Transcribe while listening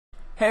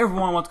Hey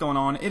everyone, what's going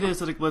on? It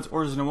is AciDic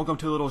BliTzz, and welcome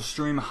to a little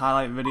stream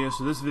highlight video.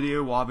 So this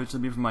video will obviously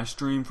be from my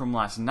stream from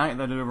last night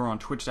that I did over on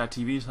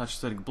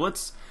twitch.tv/AciDic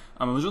BliTzz.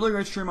 It was a really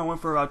great stream. I went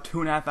for about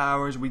 2.5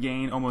 hours. We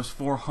gained almost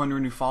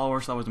 400 new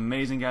followers, so that was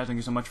amazing, guys. Thank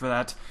you so much for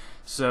that.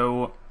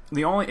 So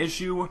the only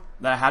issue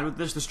that I had with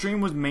this, the stream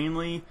was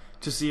mainly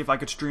to see if I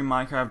could stream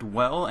Minecraft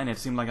well, and it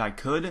seemed like I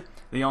could.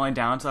 The only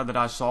downside that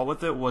I saw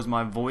with it was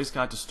my voice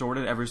got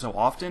distorted every so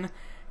often,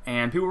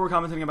 and people were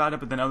commenting about it,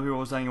 but then other people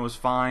were saying it was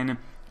fine.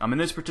 In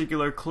this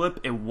particular clip,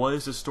 it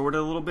was distorted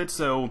a little bit,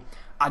 so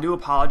I do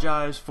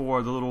apologize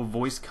for the little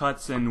voice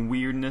cuts and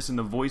weirdness in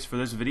the voice for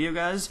this video,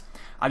 guys.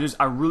 I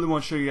really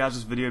want to show you guys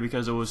this video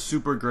because it was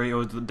super great. It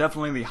was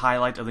definitely the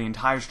highlight of the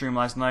entire stream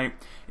last night.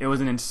 It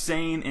was an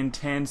insane,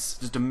 intense,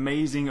 just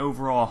amazing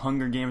overall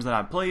Hunger Games that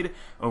I played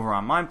over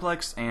on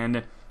Mineplex,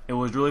 and it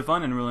was really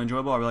fun and really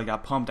enjoyable. I really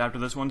got pumped after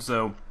this one,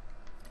 so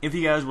if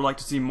you guys would like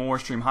to see more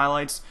stream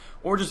highlights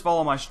or just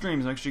follow my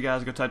streams, make sure you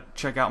guys go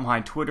check out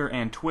my Twitter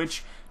and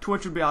Twitch.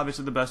 Twitch would be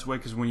obviously the best way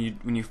because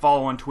when you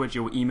follow on Twitch,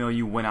 it will email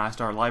you when I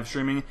start live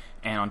streaming,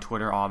 and on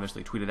Twitter, I'll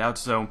obviously tweet it out.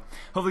 So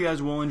hopefully you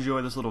guys will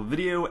enjoy this little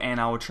video,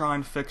 and I will try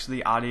and fix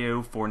the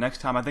audio for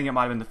next time. I think it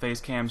might have been the face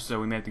cam, so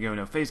we may have to go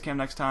no face cam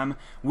next time.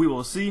 We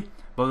will see.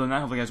 But other than that,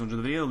 hopefully you guys will enjoy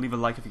the video. Leave a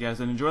like if you guys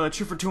did enjoy. Let's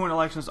shoot for 200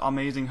 likes on this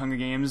amazing Hunger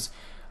Games.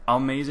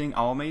 Amazing,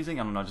 all amazing.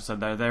 I don't know, I just said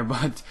that there,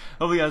 but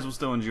hopefully you guys will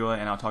still enjoy,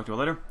 and I'll talk to you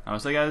later. I'm gonna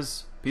say,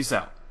 guys, peace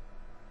out.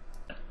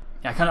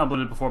 Yeah, I kind of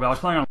uploaded it before, but I was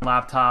playing on a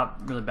laptop,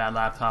 really bad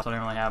laptop, so I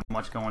didn't really have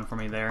much going for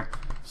me there.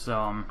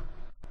 So,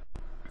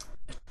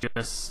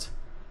 just,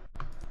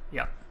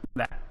 yeah,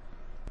 that.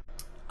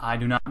 I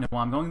do not know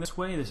why I'm going this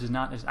way. This is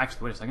not,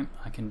 actually, wait a second.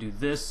 I can do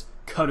this,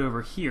 cut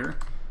over here,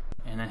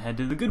 and then head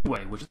to the good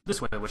way, which is this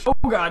way, which, oh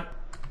god!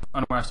 I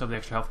don't know where I still have the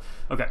extra health.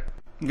 Okay,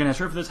 I'm gonna head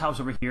for this house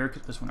over here,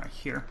 this one right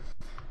here,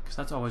 because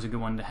that's always a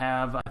good one to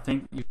have. I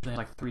think usually has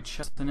like 3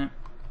 chests in it.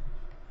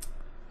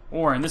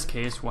 Or in this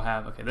case, we'll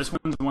have, okay, this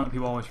one's the one that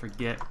people always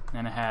forget,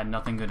 and it had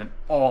nothing good at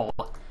all.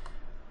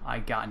 I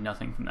got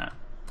nothing from that.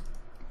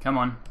 Come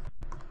on.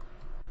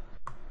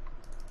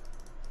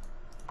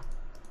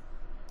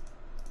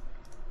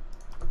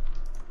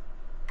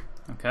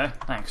 Okay,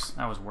 thanks.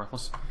 That was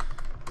worthless.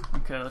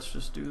 Okay, let's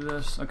just do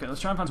this. Okay,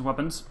 let's try and find some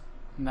weapons.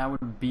 And that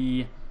would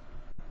be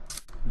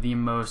the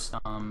most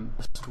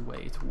best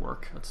way to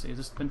work. Let's see, has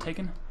this been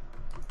taken?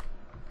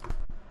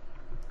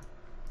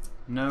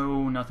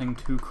 No, nothing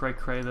too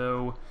cray-cray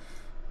though.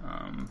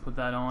 Put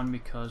that on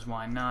because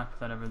why not? Put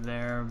that over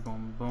there.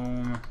 Boom,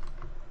 boom.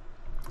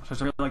 Should I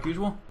start like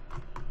usual?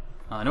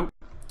 Nope.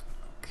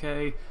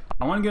 Okay.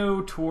 I want to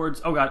go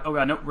towards. Oh god,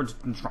 nope. We're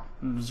just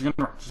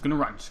gonna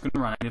run.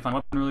 I need to find a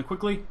weapon really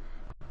quickly.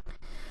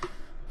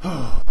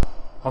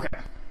 Okay.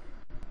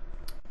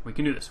 We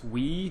can do this.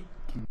 We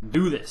can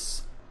do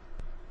this.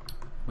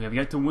 We have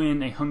yet to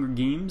win a Hunger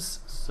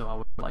Games, so I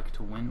would like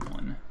to win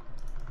one.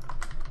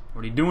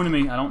 What are you doing to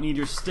me? I don't need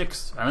your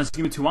sticks. Unless you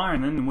give me 2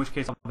 iron, then in which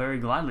case I'll very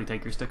gladly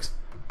take your sticks.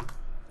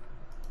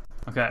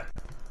 Okay.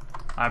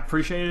 I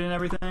appreciate it and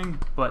everything,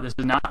 but this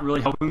is not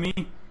really helping me.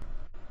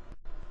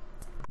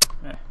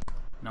 Okay.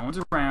 No one's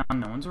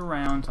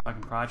around, so I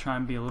can probably try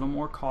and be a little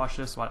more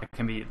cautious. Well, I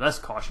can be less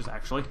cautious,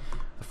 actually.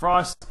 The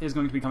frost is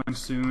going to be coming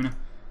soon.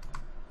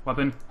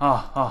 Weapon.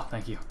 Oh,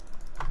 thank you.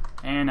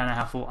 And I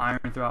have full iron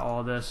throughout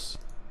all this.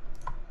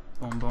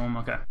 Boom, boom,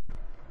 okay.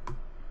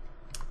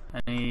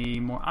 Any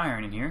more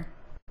iron in here?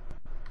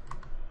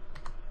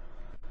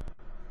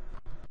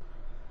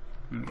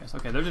 Yes,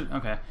 okay, there's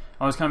okay.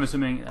 I was kind of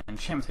assuming an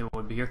enchantment table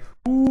would be here.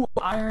 Ooh,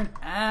 iron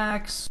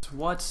axe!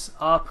 What's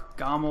up?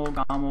 Gomel.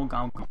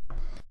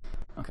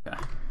 Okay.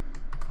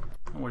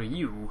 What are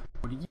you?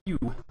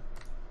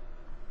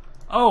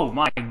 Oh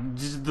my,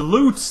 the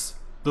loots!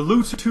 The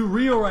loots are too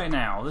real right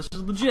now. This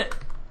is legit.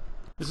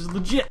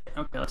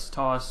 Okay, let's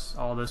toss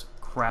all this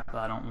crap that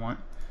I don't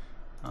want.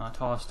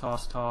 Toss,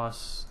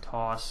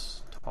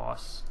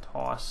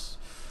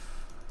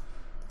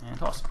 and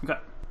toss. Okay.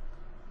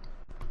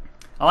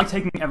 I like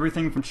taking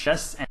everything from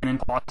chests and then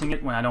tossing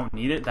it when I don't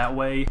need it. That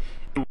way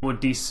it would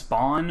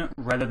despawn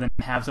rather than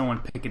have someone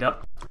pick it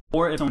up.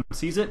 Or if someone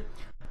sees it,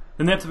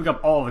 then they have to pick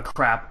up all the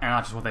crap and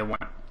not just what they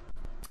want.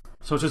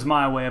 So it's just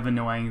my way of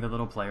annoying the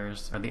little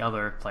players, or the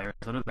other players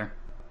that are there.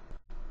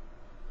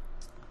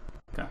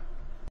 Okay.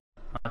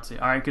 Let's see.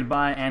 Alright,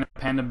 goodbye, Anna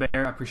Panda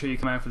Bear. I appreciate you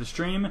coming out for the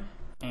stream.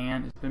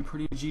 And it's been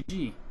pretty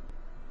GG.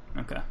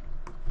 Okay.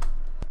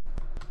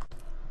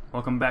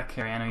 Welcome back,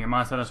 Carrie. I know your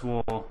mod status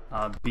will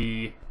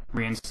be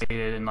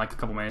reinstated in like a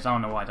couple minutes. I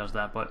don't know why it does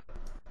that, but...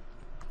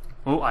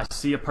 Oh, I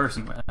see a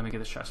person. Wait, let me get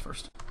this chest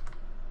first.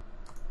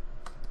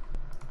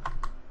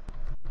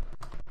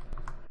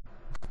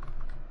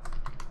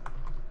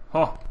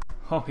 Oh,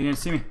 he didn't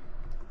see me.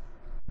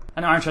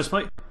 An iron chest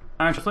plate.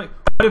 Why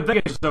did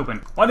Vegas just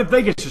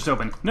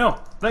open? No,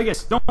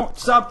 Vegas, don't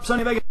stop,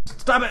 Sunny Vegas.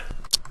 Stop it.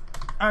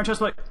 Iron chest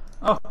plate.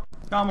 Oh,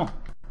 Gomel.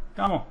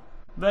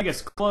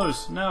 Vegas,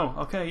 close. No.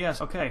 Okay,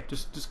 yes, okay.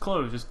 Just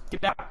close. Just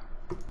get out.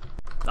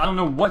 I don't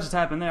know what just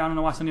happened there. I don't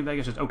know why Sunny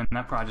Vegas just opened.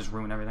 That probably just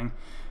ruined everything.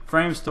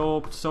 Frame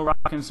still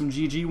rocking some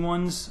GG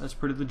ones. That's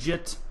pretty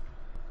legit.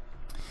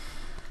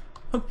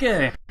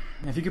 Okay,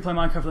 if you could play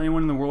Minecraft with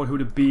anyone in the world, who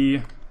would it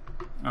be?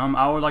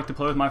 I would like to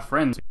play with my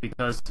friends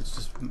because it's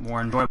just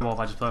more enjoyable if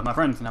I just play with my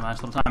friends and have a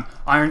nice little time.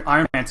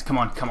 Iron Pants, come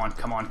on.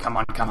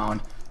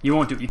 You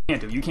won't do it, you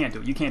can't do it. You're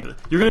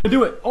gonna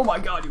do it! Oh my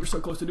god, you were so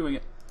close to doing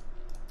it.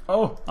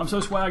 Oh, I'm so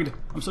swagged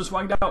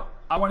out.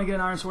 I want to get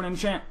an iron sword and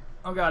enchant.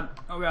 Oh god,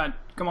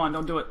 come on,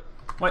 don't do it.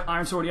 Wait,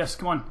 iron sword, yes,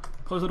 come on.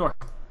 Close the door.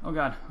 Oh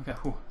god, okay,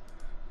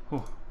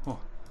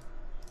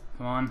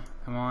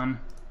 Come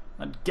on.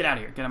 Get out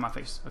of here, get out of my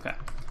face. Okay,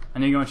 I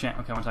need to go enchant.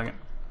 Okay, 1 second.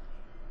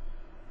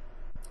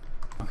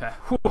 Okay,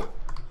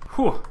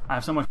 I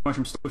have so much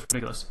mushroom stew, it's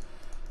ridiculous.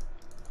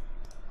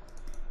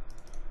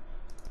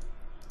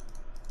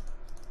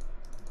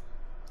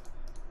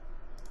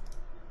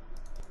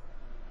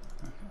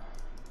 Okay.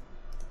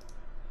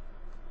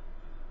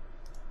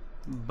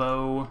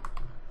 Bow.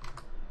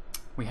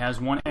 We has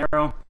 1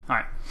 arrow.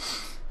 Alright,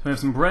 so we have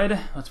some bread.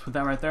 Let's put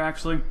that right there,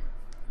 actually.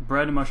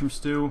 Bread and mushroom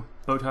stew,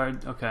 bow tie.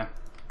 Okay.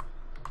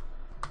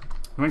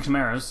 We'll make some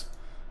arrows.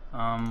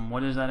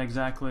 What is that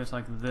exactly? It's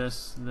like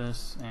this,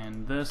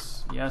 and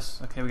this. Yes.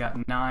 Okay, we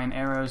got 9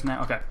 arrows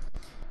now. Okay.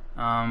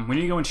 We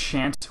need to go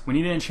enchant. We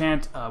need to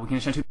enchant. We can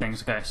enchant 2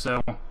 things. Okay,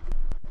 so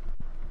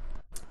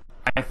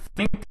I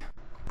think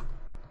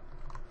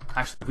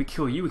actually, if we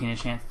kill you, we can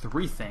enchant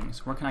 3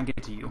 things. Where can I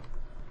get to you?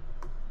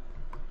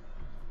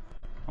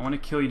 I want to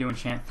kill you to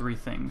enchant 3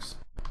 things.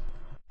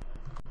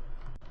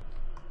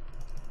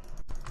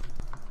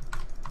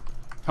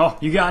 Oh,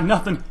 you got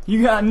nothing.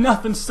 You got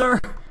nothing,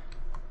 sir.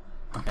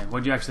 Okay,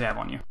 what'd you actually have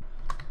on you?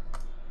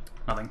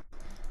 Nothing.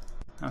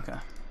 Okay.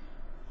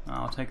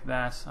 I'll take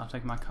that. I'll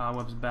take my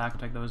cobwebs back.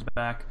 I'll take those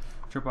back.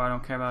 Triple I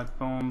don't care about.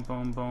 Boom. Okay,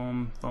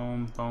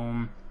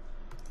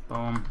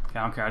 I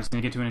don't care. I just need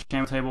to get to an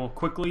enchantment table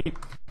quickly.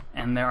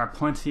 And there are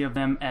plenty of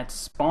them at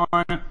spawn.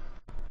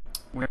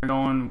 We're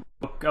going...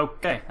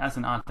 Okay, that's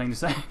an odd thing to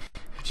say.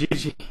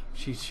 GG.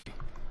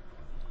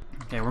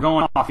 Okay, we're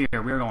going off here.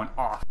 We're going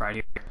off right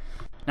here.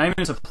 Not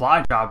even a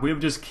supply drop. We have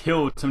just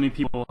killed so many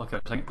people. Okay,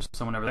 there's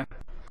someone over there.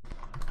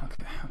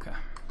 Okay.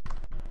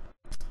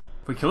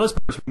 If we kill this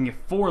person, we can get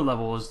 4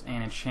 levels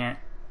and enchant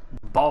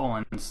ball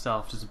and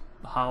stuff. Just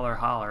holler.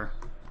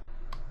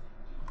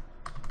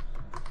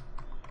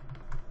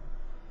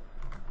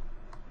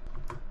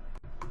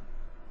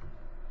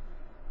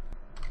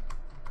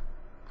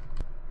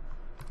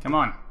 Come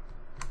on.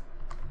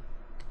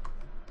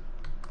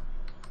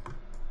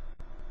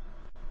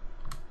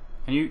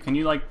 Can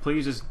you like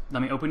please just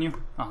let me open you?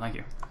 Oh, thank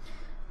you.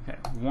 Okay,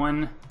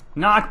 1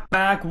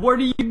 knockback. What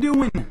are you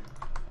doing?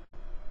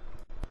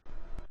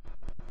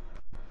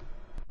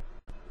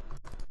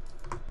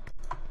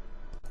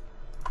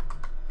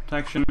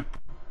 Protection.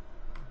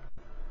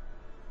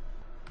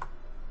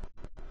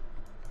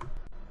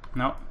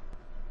 Nope.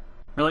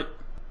 Really?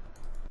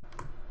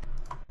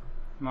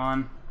 Come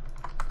on.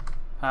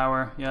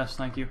 Power. Yes,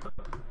 thank you.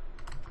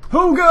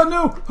 Oh god,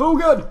 no! Oh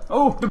god!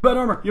 Oh, you bad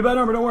armor!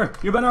 Don't worry!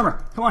 You bad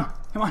armor! Come on!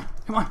 No!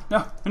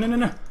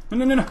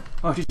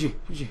 Oh, GG.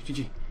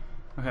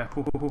 Okay.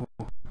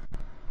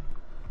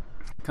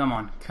 Come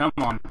on.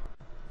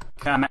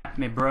 Come at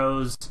me,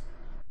 bros.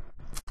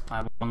 I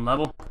have 1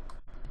 level.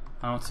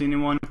 I don't see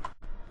anyone.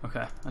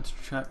 Okay, let's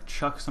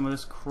chuck some of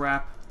this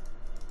crap.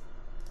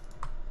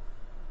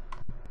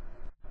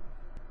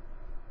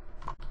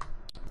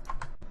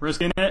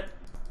 Risking it.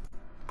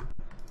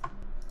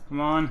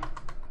 Come on.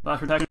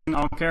 Blast protection,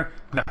 I don't care.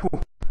 Okay.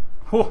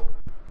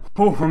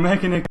 We're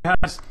making it,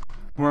 guys.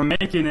 We're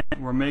making it.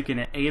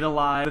 8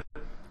 alive.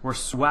 We're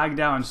swagged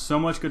out and so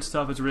much good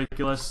stuff, it's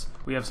ridiculous.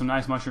 We have some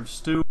nice mushroom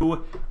stew.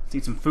 Let's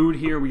eat some food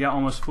here. We got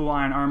almost full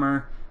iron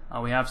armor.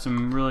 We have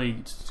some really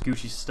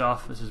Gucci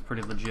stuff. This is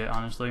pretty legit,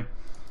 honestly.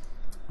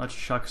 Let's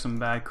chuck some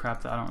bad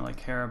crap that I don't really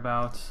care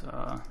about.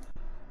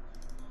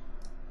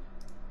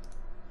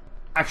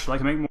 Actually, I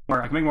can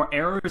make more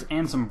arrows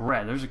and some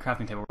bread. There's a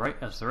crafting table, right?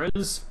 Yes, there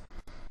is.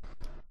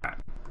 Alright.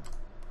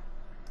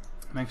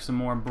 Make some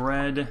more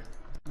bread.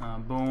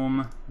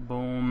 Boom.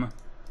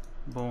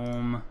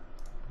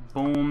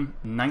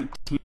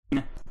 19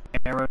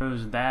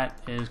 arrows. That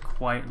is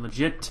quite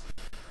legit.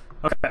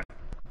 Okay.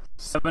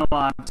 7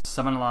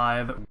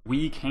 alive.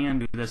 We can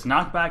do this.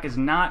 Knockback is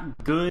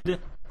not good.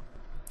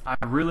 I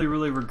really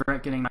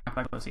regret getting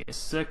knockback. Let's see.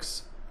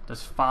 6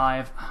 does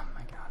 5. Oh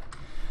my god.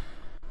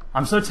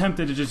 I'm so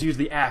tempted to just use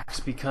the axe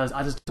because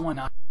I just don't want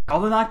knockback.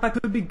 Although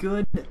knockback would be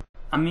good.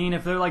 I mean,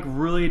 if they're like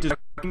really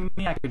distracting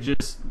me, I could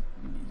just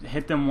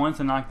hit them once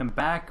and knock them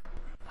back.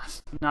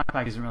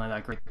 Knockback isn't really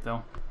that great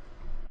though.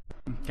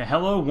 Okay,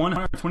 hello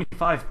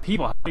 125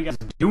 people. How are you guys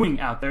doing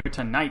out there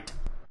tonight?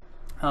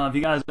 If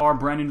you guys are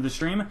brand new to the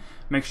stream,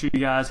 make sure you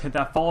guys hit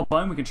that follow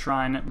button. We can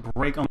try and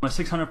break almost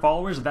 600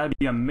 followers. That'd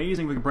be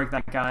amazing if we could break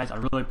that, guys. I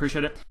really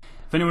appreciate it.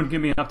 If anyone can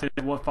give me an update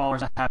of what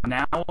followers I have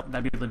now,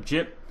 that'd be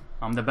legit.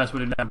 The best way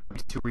to do that would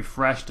be to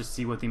refresh to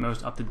see what the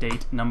most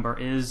up-to-date number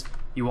is.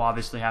 You will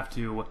obviously have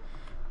to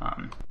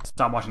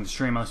stop watching the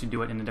stream unless you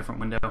do it in a different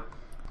window.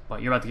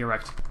 But you're about to get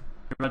wrecked.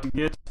 You're about to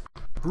get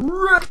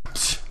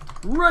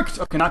wrecked.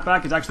 Okay,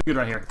 knockback is actually good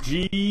right here.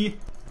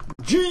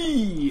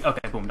 GG.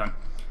 Okay, boom, done.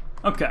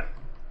 Okay.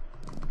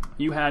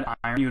 You had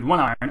iron. You had 1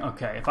 iron.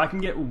 Okay. If I can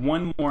get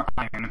 1 more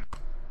iron,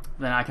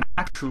 then I can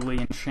actually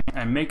enchant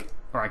and make,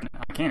 or I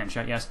can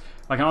enchant, yes.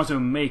 But I can also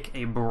make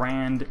a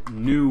brand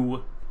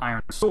new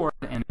iron sword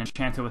and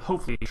enchant it with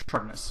hopefully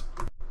sharpness.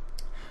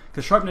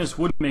 Because sharpness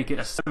would make it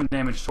a 7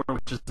 damage sword,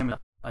 which is the same as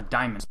a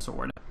diamond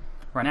sword.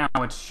 Right now,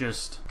 it's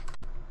just,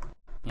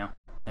 you know,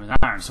 it's an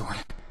iron sword.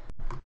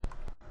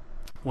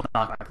 We'll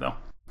knock back though.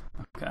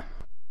 Okay.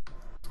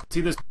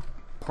 See this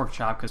pork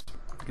chop, because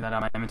I get that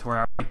out of my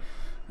inventory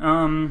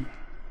already.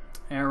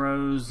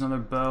 Arrows, another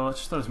bow. Let's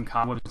just throw some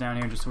cobwebs down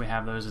here just so we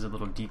have those as a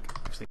little deep.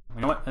 Actually,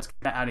 you know what? Let's get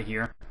that out of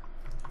here.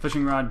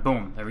 Fishing rod,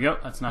 boom. There we go.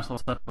 That's a nice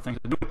little set of things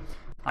to do.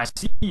 I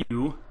see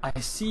you. I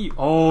see.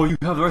 Oh, you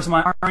have the rest of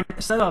my iron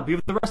set up. You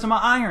have the rest of my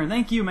iron.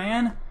 Thank you,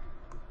 man.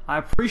 I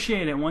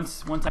appreciate it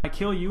once I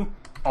kill you.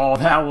 Oh,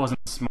 that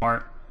wasn't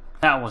smart.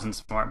 That wasn't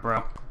smart,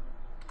 bro.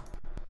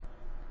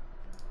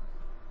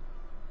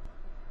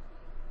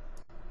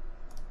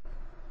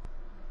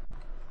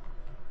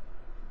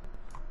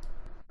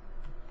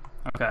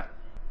 Okay.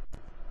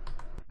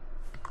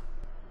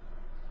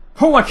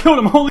 Oh, I killed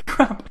him! Holy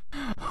crap!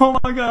 Oh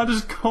my god,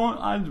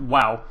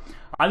 wow.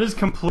 I just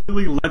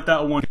completely let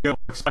that one go,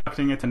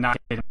 expecting it to not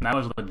hit him. That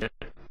was legit.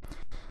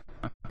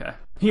 Okay.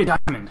 He had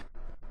diamond!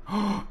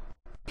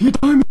 He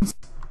had diamonds!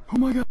 Oh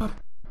my god!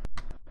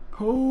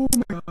 Oh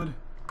my god.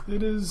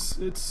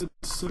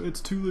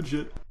 It's too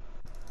legit.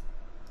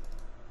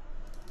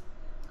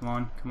 Come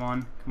on, come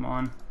on, come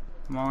on,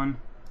 come on,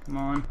 come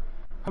on.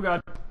 Oh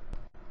god.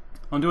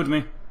 Don't do it to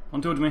me. Don't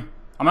do it to me.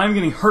 I'm not even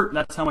getting hurt,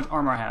 that's how much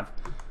armor I have.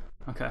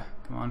 Okay,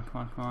 come on,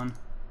 come on, come on.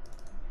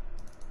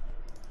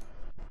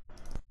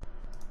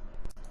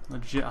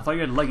 Legit. I thought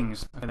you had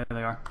leggings. Okay, there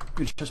they are.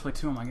 Good chest plate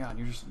too. Oh my god,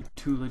 you're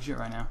too legit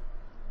right now.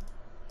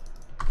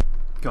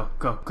 Go,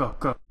 go, go,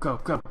 go, go,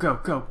 go, go,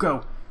 go,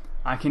 go.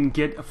 I can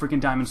get a freaking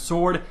diamond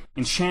sword,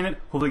 enchant it,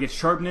 hopefully get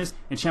sharpness,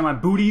 enchant my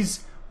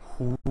booties.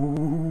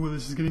 Ooh,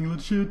 this is getting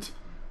legit.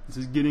 This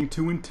is getting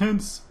too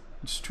intense.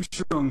 It's too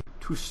strong,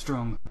 too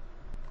strong.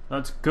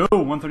 Let's go,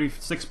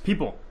 136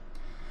 people.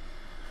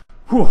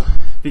 Whew.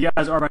 If you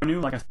guys are brand new,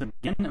 like I said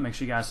again, make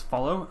sure you guys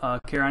follow.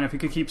 Karen, if you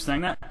could keep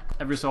saying that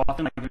every so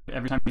often, like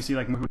every time you see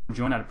like more people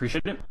join, I'd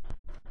appreciate it.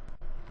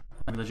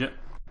 That'd be legit.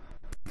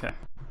 Okay.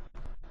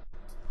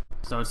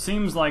 So it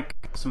seems like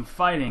some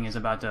fighting is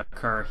about to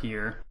occur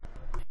here,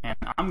 and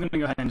I'm gonna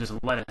go ahead and just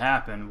let it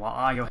happen while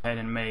I go ahead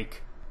and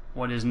make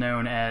what is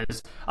known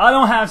as I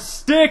don't have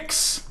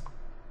sticks.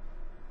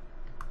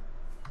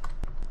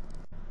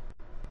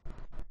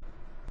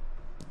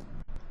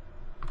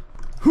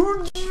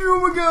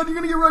 Oh my god, you're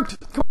gonna get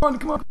wrecked! Come on,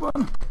 come on, come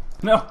on!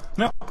 No,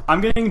 no,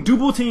 I'm getting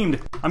double teamed!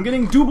 I'm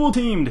getting double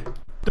teamed!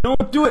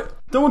 Don't do it!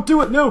 Don't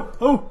do it! No!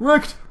 Oh,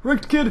 wrecked!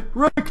 Wrecked, kid!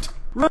 Wrecked!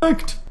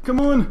 Wrecked! Come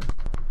on!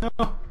 No,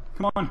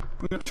 come on!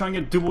 We're gonna try and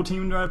get double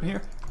teamed right up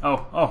here.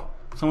 Oh, oh!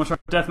 Someone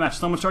start deathmatch!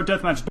 Someone start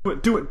deathmatch! Do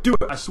it! Do it! Do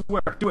it! I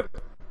swear! Do it!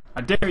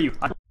 I dare you!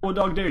 I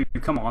bulldog dare you!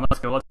 Come on, let's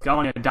go! Let's go! I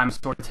want a diamond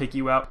sword to take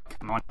you out!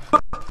 Come on!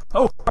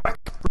 Oh,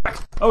 wrecked!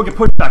 Wrecked! Oh, get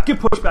pushed back! Get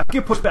pushed back!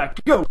 Get pushed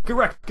back! Go! Get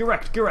wrecked! Get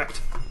wrecked! Get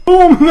wrecked!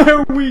 Boom!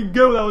 There we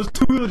go! That was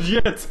too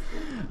legit!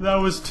 That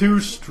was too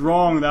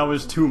strong! That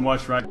was too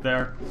much right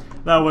there.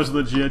 That was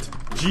legit.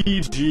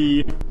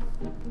 GG.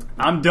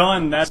 I'm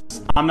done.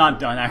 I'm not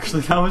done,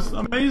 actually. That was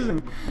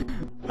amazing.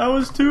 That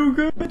was too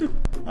good.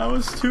 That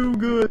was too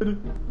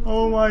good.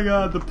 Oh my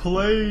god, the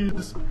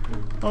plays.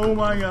 Oh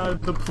my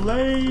god, the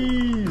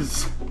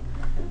plays.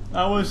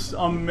 That was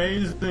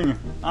amazing.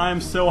 I'm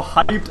so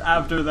hyped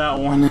after that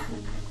one.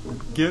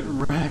 Get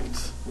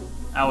wrecked.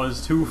 That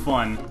was too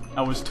fun.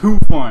 That was too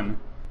fun.